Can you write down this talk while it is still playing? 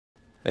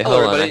Wait, Hello,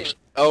 hold on. everybody. Actually.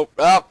 Oh,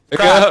 There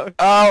crap. we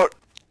go.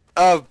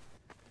 Oh,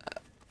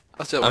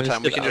 let's do it one I'm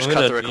time. just We can gonna- just I'm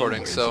cut the gonna-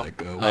 recording. So,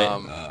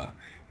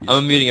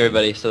 I'm muting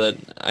everybody so that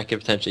I can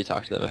potentially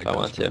talk to them if I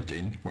want to.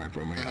 Right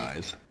from my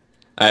eyes.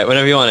 Alright,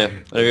 whenever you want to.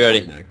 Whenever you're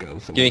ready.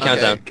 Give me a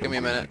countdown. give me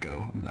a minute.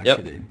 I'm not Yep.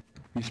 kidding.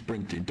 He's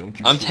sprinting, don't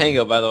you I'm see?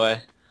 Tango, by the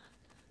way.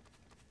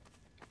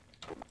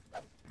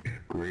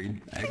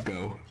 Green,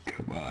 Echo,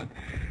 come on.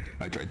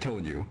 I tried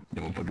telling you.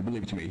 No one fucking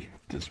believes me.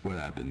 This is what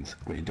happens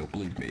when you don't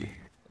believe me.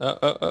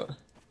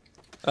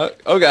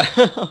 Oh god.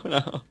 Oh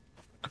no.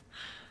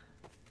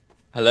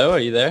 Hello, are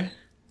you there?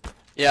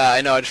 Yeah,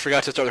 I know. I just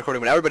forgot to start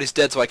recording when everybody's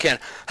dead, so I can.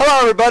 Hello,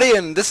 everybody,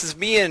 and this is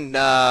me and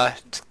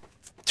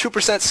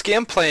 2%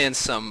 Skim playing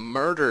some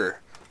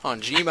Murder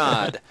on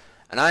Gmod,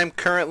 and I'm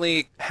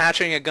currently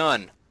hatching a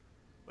gun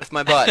with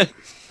my butt.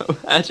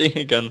 Hatching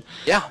a gun.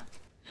 Yeah.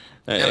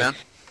 Alright. Yeah, man.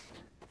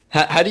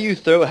 How do you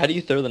throw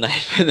the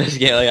knife in this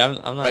game? Like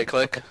I'm not. Right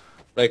click.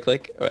 Right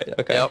click. Right.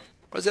 Okay. Yep.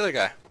 Where's the other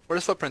guy? Where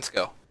does footprints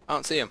go? I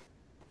don't see him.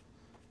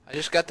 I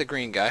just got the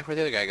green guy. Where'd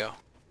the other guy go?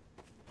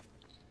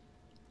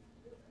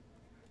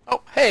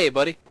 Oh, hey,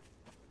 buddy.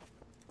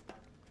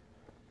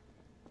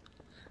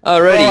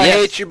 Alrighty. Oh, I yes.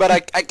 hate you, but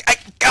I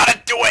gotta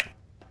do it.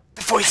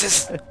 The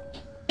voices.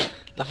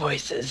 The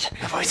voices.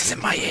 The voices in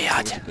my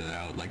head.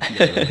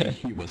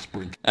 He was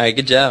sprinting. Alright.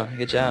 Good job.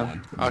 Good job.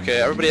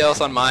 Okay, everybody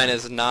else on mine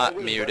is not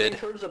muted.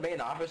 Towards the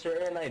main officer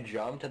and I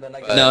jumped and then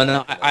I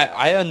No,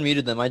 I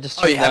unmuted them. I just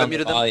Oh, turned you had down unmuted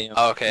the them? volume.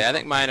 Oh, okay, I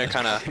think mine are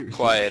kind of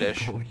quietish.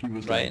 He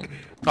was Right. like,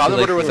 Oh, I'm the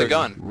Like murderer with a for-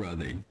 gun.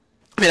 running.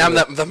 I mean, I'm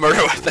the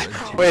murderer with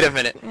the... Wait a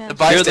minute. The You're the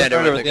bystander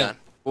murderer with the gun.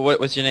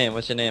 What's your name?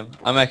 What's your name?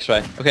 I'm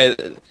X-Ray. Okay.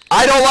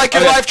 I don't like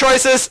your Okay. life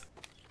choices!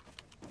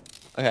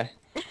 Okay.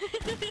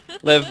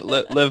 Live.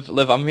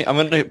 I'm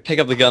gonna pick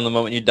up the gun the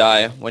moment you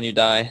die. When you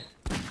die.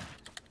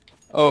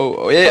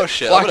 Oh yeah. Oh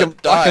shit, Block I'm gonna him,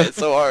 block die. him. It's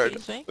so hard.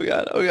 Oh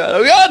god. Oh god.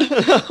 Oh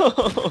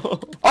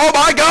god. Oh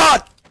my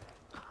god!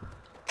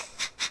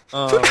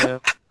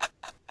 Oh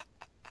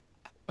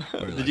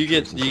man. Did you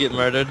get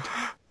murdered?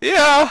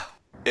 Yeah!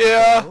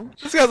 Yeah!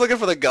 This guy's looking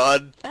for the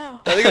gun. Oh.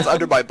 I think it's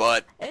under my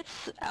butt.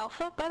 It's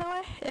Alpha, by the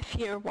way, if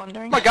you're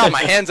wondering. Oh my god,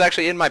 my hand's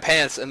actually in my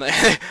pants and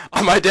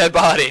on my dead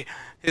body.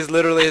 His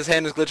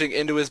hand is glitching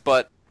into his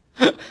butt.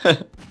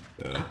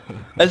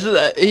 That's that's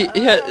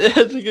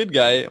a good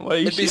guy. Why are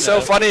you It'd be shooting so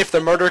at him? funny if the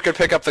murderer could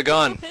pick up the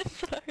gun.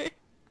 Sorry.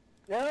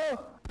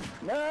 No!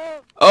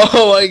 No!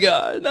 Oh my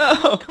god.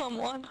 No. Come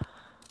on.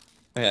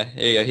 Okay.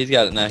 Here you go. He's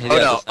got it now. He's Oh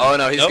got no, this now. oh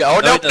no, he's Nope, got... Oh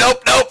no, nope, he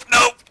doesn't.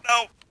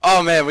 nope.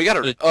 Oh man, we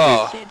gotta...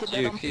 Oh, See, I did that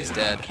Juke, on he's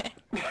purpose. dead.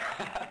 Okay.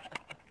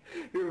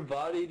 Your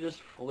body just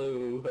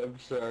flew. I'm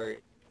sorry.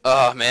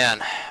 Oh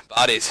man,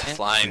 body's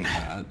flying.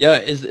 Yeah.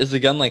 Is the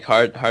gun like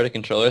hard to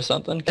control or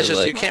something? 'Cause, It's just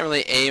like, you can't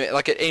really aim it.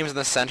 Like it aims in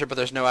the center, but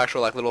there's no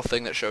actual like little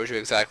thing that shows you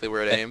exactly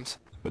where it aims.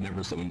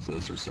 Whenever someone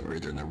says they're sorry,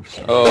 they're never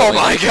sorry. Oh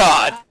my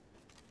god!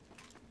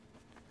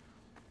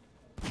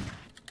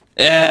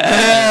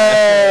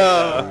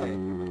 Yeah.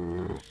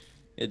 Ooh.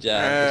 Good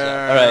job.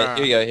 All right.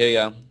 Here you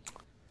go.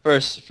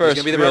 First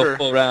gonna be the murderer? real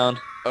full round.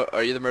 Oh,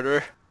 are you the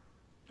murderer?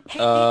 Hey,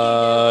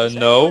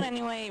 No. anyone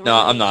anyway No,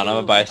 I'm really not. I'm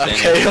a do- bystander.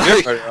 Okay, You're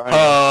like, a murderer,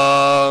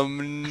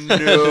 aren't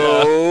you?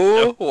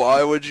 no.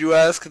 Why would you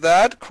ask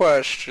that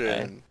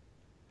question?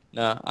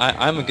 No,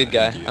 I'm a good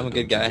guy. Yeah, I'm a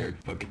good don't you guy. dare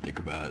fucking think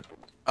about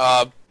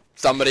it.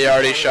 Somebody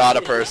already shot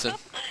a person.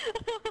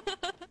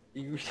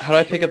 You How do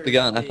I pick up the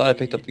gun? I thought I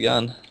picked up the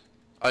gun.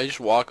 Oh, you just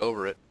walk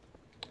over it.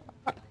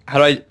 How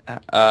do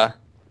I?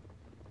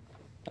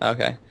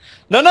 Okay.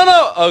 No.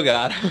 Oh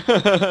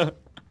god.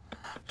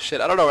 Shit,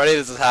 I don't know where any of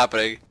this is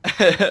happening.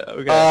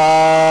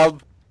 Okay.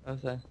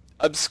 Okay.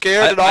 I'm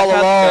scared and I all had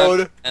the gun,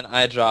 alone. and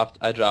I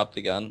dropped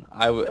the gun.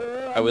 I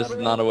was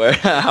not aware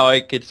how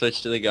I could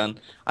switch to the gun.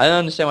 I don't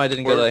understand why I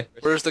didn't go Where- there.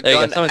 where's the There you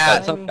gun go. Someone's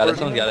at? got it.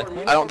 Someone's got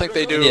it. I don't think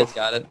they do. India's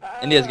got it.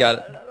 India's got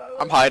it.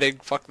 I'm hiding.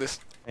 Fuck this.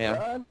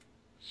 Yeah.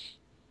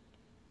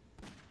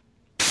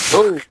 They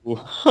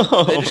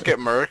Oh. just get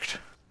murked.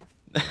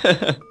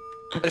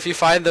 But if you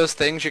find those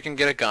things, you can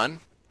get a gun.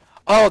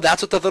 Oh,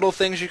 that's what the little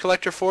things you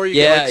collect are for? You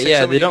get, like, 6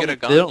 of them They and don't. you get a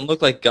gun? They don't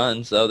look like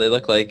guns though. They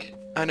look like.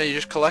 I know, you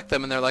just collect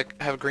them and they're like,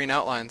 have green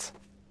outlines.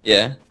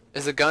 Yeah.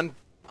 Is the gun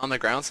on the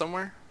ground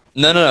somewhere?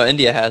 No.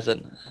 India has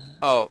it.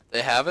 Oh,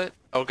 they have it?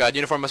 Oh god,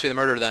 uniform must be the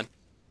murderer then.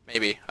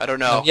 Maybe. I don't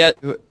know. Yeah.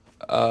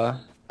 I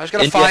just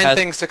gotta India find has-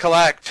 things to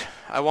collect.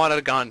 I wanted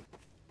a gun.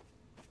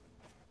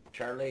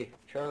 Charlie,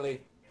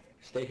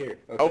 stay here.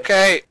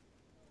 Okay.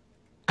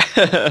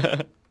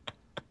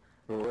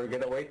 We're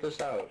gonna wait this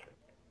out.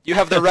 You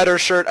have the redder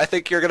shirt. I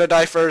think you're gonna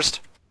die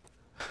first.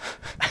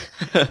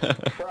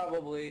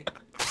 Probably.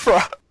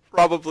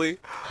 Probably.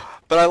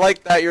 But I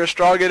like that. You're a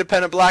strong,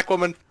 independent black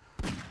woman.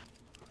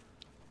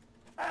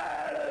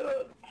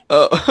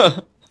 Oh.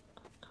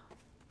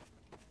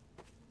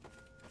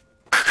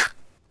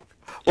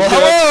 Well,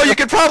 hello! You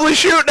can probably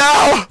shoot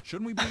now!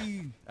 Shouldn't we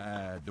be,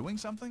 doing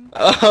something?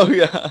 Oh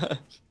gosh.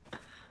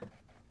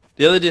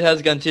 The other dude has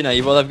a gun too now.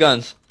 You both have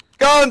guns.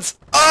 Guns!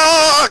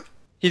 Ah!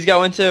 He's got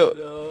one too.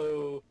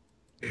 No.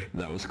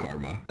 That was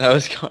karma. That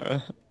was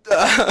Kara.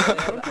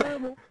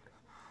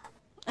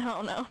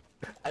 Oh no.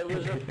 I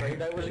was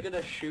afraid I was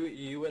gonna shoot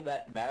you in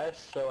that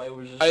mess, so I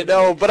was just I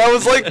know, but I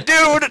was like,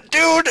 dude!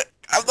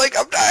 I'm like,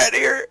 I'm dying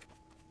here!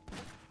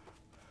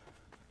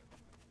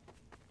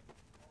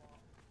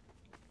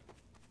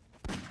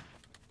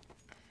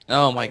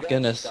 Oh my I got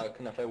goodness. stuck,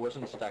 and if I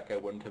wasn't stuck, I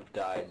wouldn't have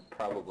died,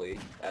 probably,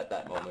 at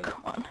that moment.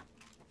 Come on.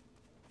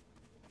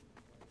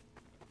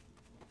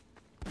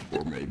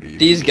 Or maybe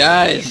These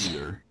guys.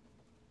 Shooter.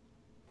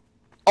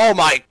 Oh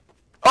my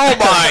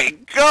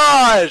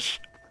gosh!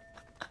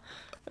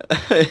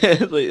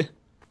 It's like-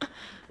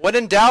 When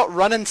in doubt,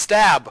 run and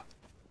stab.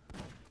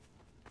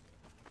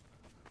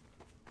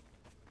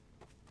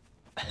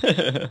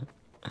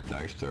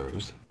 Nice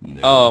throws. No.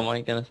 Oh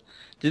my goodness.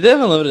 Do they have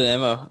unlimited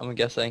ammo? I'm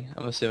guessing.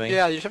 I'm assuming.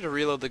 Yeah, you just have to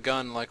reload the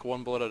gun like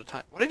one bullet at a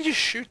time. Why did you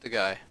shoot the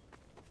guy?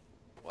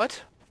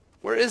 What?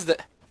 Where is the...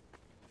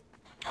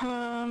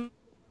 Um,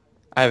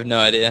 I have no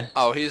idea.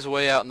 Oh, he's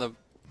way out in the...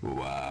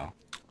 Wow.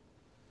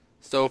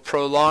 So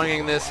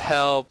prolonging this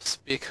helps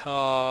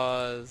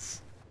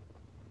because...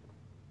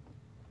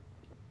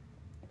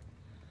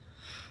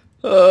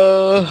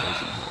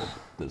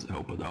 Doesn't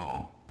help at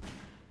all.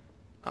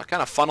 It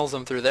kind of funnels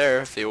him through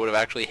there if you would have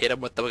actually hit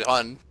him with the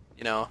gun,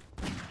 you know.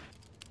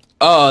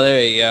 Oh,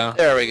 there you go.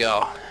 There we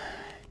go.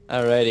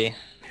 Alrighty.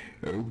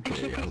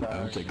 Okay,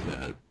 I'll take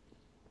that.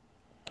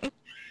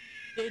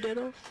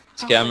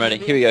 Okay, I'm ready.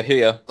 Here we go. Here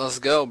we go. Let's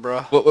go,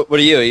 bro. What are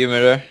you? Are you a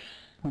murderer?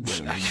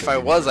 If I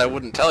was, I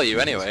wouldn't tell you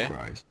anyway.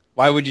 Christ.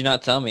 Why would you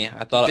not tell me?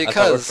 I thought we were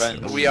Because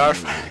friends. we are...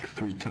 Like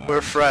 3 times.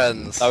 We're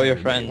friends. Oh, we were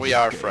friends. We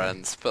are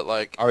friends, but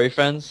like... Are we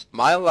friends?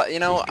 You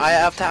know, I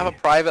have to have a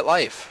private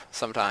life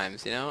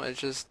sometimes, you know? It's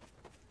just...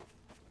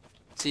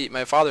 See,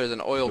 my father is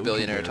an oil Don't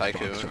billionaire you dare,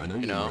 tycoon, Fox, I know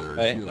you you're know? murdered.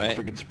 Right, You're like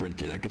right. freaking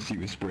sprinting. I can see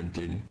you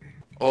sprinting.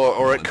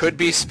 Or it could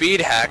be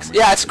speed hacks.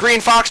 Yeah, it's Green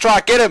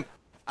Foxtrot, get him!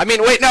 I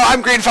mean, wait, no,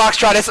 I'm Green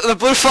Foxtrot, it's the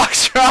Blue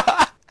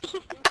Foxtrot!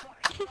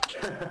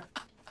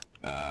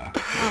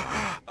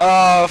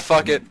 Oh,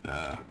 fuck it.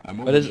 I'm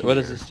What is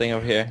this thing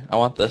over here? I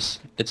want this.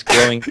 It's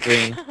glowing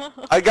green.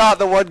 I got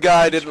the one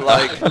guy I didn't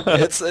like.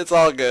 It's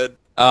all good.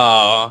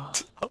 Oh,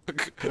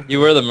 you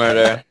were the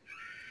murderer.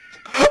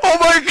 Oh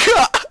my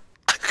god!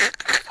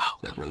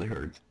 That really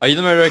hurts. Are you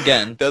the murderer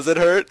again? Does it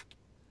hurt?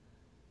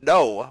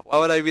 No. Why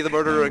would I be the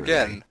murderer Not really.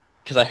 again?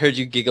 Because I heard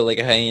you giggle like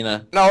a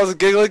hyena. No, I was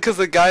giggling because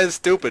the guy is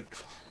stupid.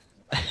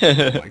 Oh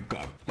my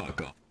god,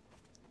 fuck off.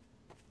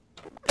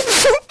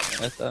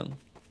 That's done.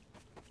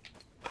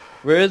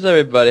 Where is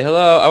everybody?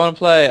 Hello, I want to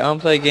play. I want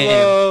to play a game.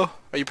 Hello.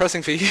 Are you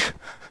pressing V?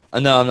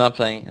 No, I'm not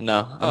playing. No,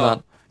 I'm Oh.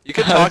 not. You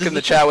can talk in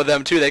the chat with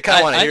them too. They kind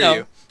of want to I hear know.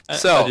 you. I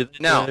So, do-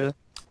 now,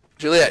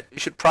 Juliet, you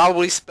should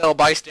probably spell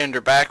bystander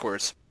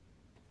backwards.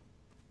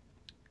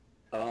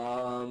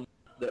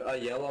 A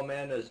yellow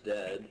man is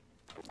dead.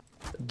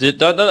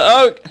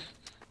 Oh!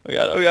 Oh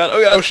god, oh god,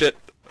 oh god. Oh shit.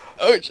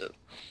 Oh shit.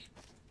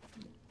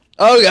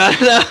 Oh god,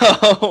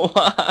 no!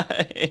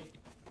 Why?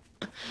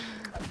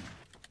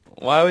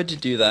 Why would you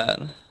do that?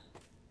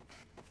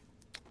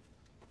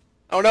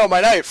 Oh no,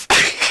 my knife!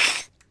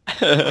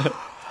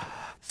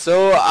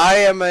 So, I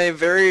am a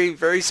very,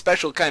 very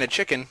special kind of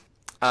chicken.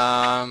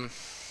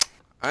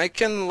 I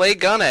can lay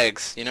gun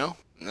eggs, you know?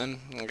 And then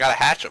I gotta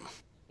hatch them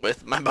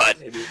with my butt.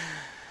 Maybe.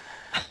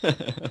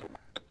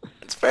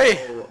 It's very...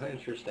 Oh,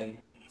 interesting.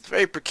 It's a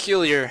very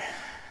peculiar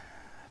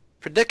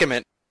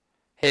predicament.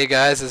 Hey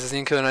guys, this is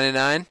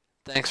Inco99.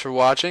 Thanks for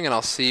watching, and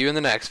I'll see you in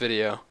the next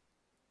video.